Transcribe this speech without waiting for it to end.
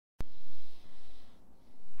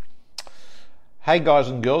Hey guys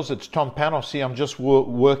and girls, it's Tom Panos here. I'm just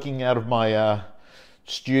working out of my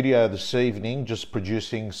studio this evening, just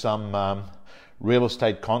producing some real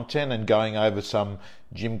estate content and going over some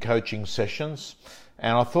gym coaching sessions.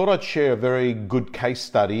 And I thought I'd share a very good case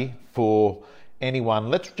study for anyone.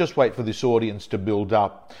 Let's just wait for this audience to build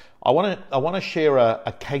up. I want to share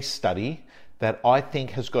a case study that I think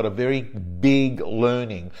has got a very big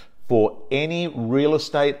learning for any real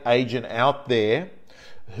estate agent out there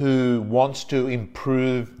who wants to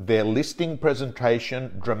improve their listing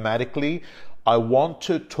presentation dramatically. I want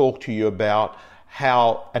to talk to you about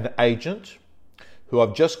how an agent who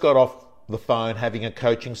I've just got off the phone having a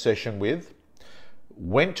coaching session with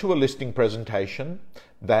went to a listing presentation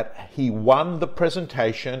that he won the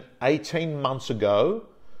presentation 18 months ago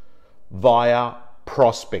via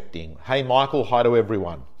prospecting. Hey Michael, hi to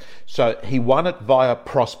everyone. So he won it via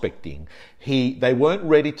prospecting. They weren't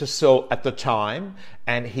ready to sell at the time,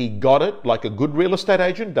 and he got it like a good real estate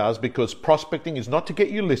agent does, because prospecting is not to get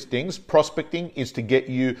you listings. Prospecting is to get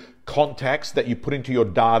you contacts that you put into your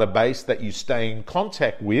database that you stay in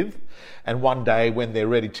contact with, and one day when they're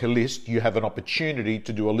ready to list, you have an opportunity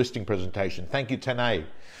to do a listing presentation. Thank you, Tanae.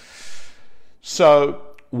 So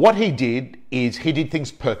what he did is he did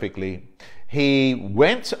things perfectly. He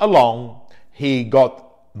went along, he got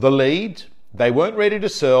the lead, they weren't ready to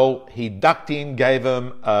sell, he ducked in, gave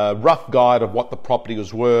them a rough guide of what the property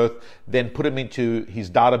was worth, then put them into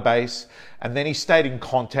his database, and then he stayed in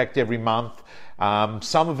contact every month.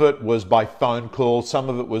 Some of it was by phone call, some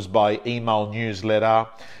of it was by email newsletter,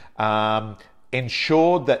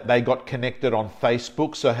 ensured that they got connected on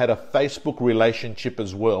Facebook, so had a Facebook relationship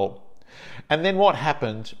as well. And then what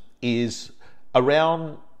happened is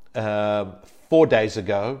around 4 days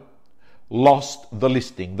ago, lost the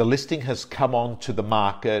listing. The listing has come on to the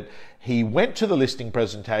market. He went to the listing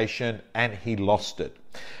presentation and he lost it.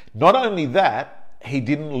 Not only that, he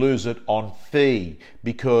didn't lose it on fee,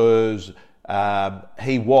 because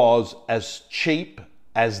he was as cheap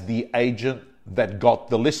as the agent that got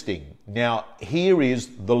the listing. Now, here is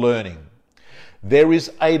the learning. There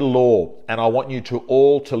is a law, and I want you to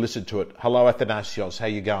all to listen to it. Hello, Athanasios, how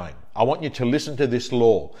you going? I want you to listen to this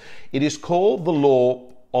law. It is called the law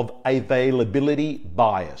of availability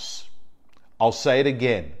bias. I'll say it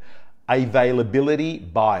again, availability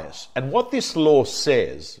bias. And what this law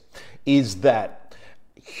says is that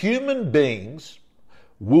human beings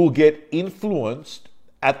will get influenced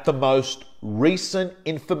at the most recent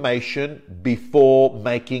information before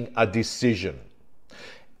making a decision.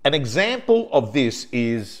 An example of this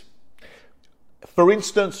is, for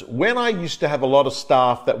instance, when I used to have a lot of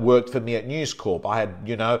staff that worked for me at News Corp, I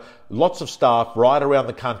had, lots of staff right around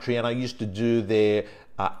the country, and I used to do their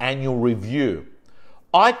annual review.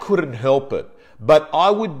 I couldn't help it, but I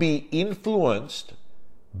would be influenced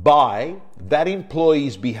by that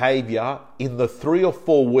employee's behavior in the 3 or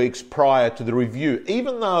 4 weeks prior to the review.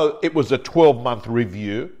 Even though it was a 12-month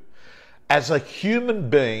review, as a human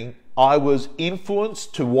being, I was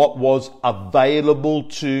influenced to what was available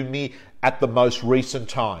to me at the most recent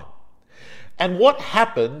time. And what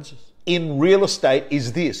happens in real estate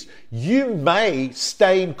is this. You may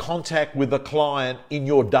stay in contact with a client in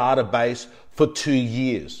your database for 2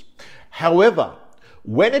 years. However,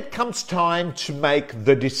 when it comes time to make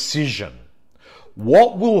the decision,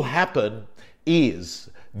 what will happen is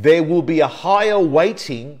there will be a higher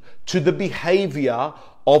weighting to the behavior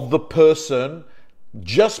of the person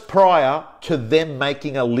just prior to them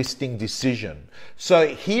making a listing decision. So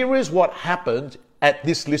here is what happened at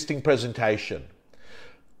this listing presentation.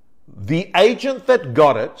 The agent that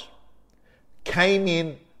got it came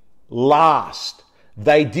in last.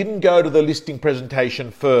 They didn't go to the listing presentation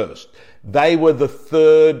first. They were the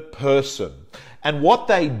third person. And what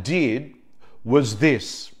they did was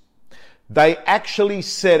this. They actually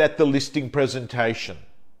said at the listing presentation,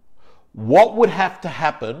 what would have to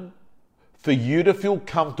happen for you to feel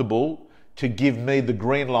comfortable to give me the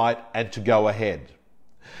green light and to go ahead?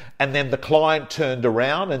 And then the client turned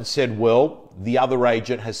around and said, well, the other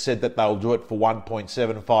agent has said that they'll do it for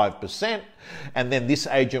 1.75%. And then this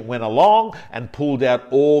agent went along and pulled out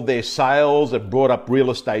all their sales and brought up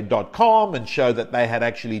realestate.com and showed that they had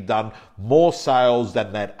actually done more sales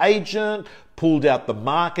than that agent, pulled out the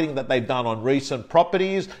marketing that they've done on recent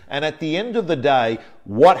properties. And at the end of the day,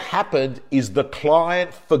 what happened is the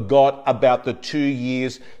client forgot about the 2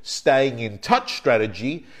 years staying in touch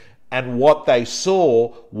strategy. And what they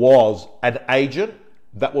saw was an agent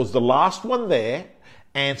that was the last one there,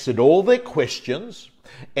 answered all their questions,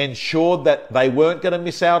 ensured that they weren't going to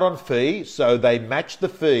miss out on fee, so they matched the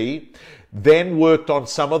fee. then worked on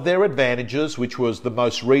some of their advantages, which was the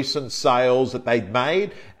most recent sales that they'd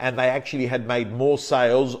made, and they actually had made more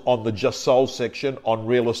sales on the Just Sold section on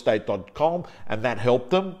realestate.com, and that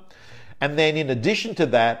helped them. And then in addition to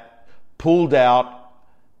that, pulled out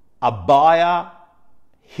a buyer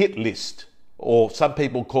hit list, or some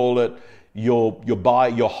people call it your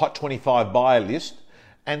Hot 25 buyer list,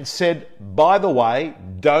 and said, by the way,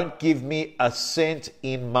 don't give me a cent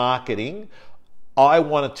in marketing. I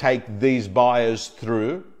want to take these buyers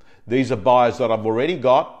through. These are buyers that I've already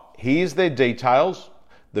got. Here's their details.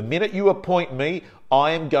 The minute you appoint me,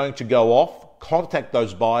 I am going to go off, contact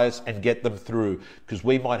those buyers and get them through, because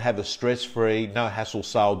we might have a stress-free, no hassle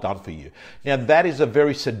sale done for you. Now that is a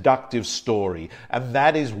very seductive story, and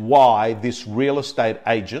that is why this real estate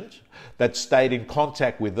agent that stayed in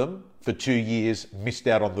contact with them for 2 years missed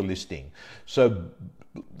out on the listing. So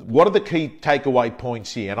what are the key takeaway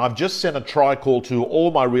points here? And I've just sent a try call to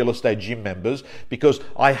all my real estate gym members, because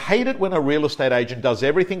I hate it when a real estate agent does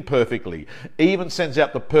everything perfectly, even sends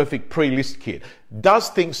out the perfect pre-list kit, does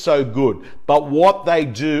things so good, but what they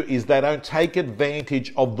do is they don't take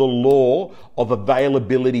advantage of the law of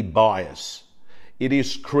availability bias. It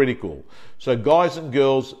is critical. So guys and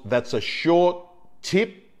girls, that's a short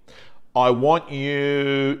tip. I want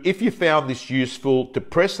you, if you found this useful, to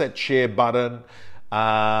press that share button,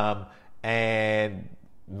 and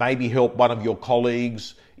maybe help one of your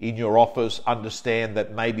colleagues in your office understand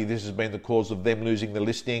that maybe this has been the cause of them losing the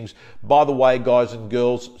listings. By the way, guys and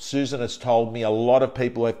girls, Susan has told me a lot of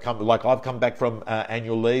people have come, like I've come back from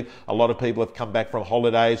annual leave, a lot of people have come back from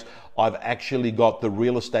holidays. I've actually got the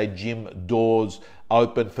real estate gym doors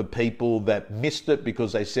open for people that missed it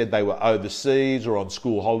because they said they were overseas or on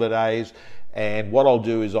school holidays. And what I'll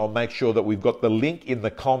do is I'll make sure that we've got the link in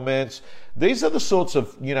the comments. These are the sorts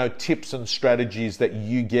of, tips and strategies that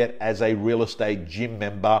you get as a real estate gym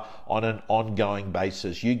member on an ongoing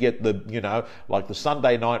basis. You get the, like the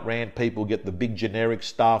Sunday night rant, people get the big generic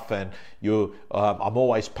stuff, and I'm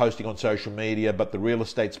always posting on social media, but the real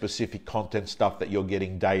estate specific content stuff that you're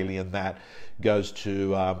getting daily, and that goes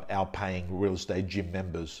to our paying real estate gym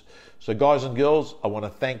members. So guys and girls, I want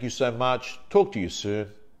to thank you so much. Talk to you soon.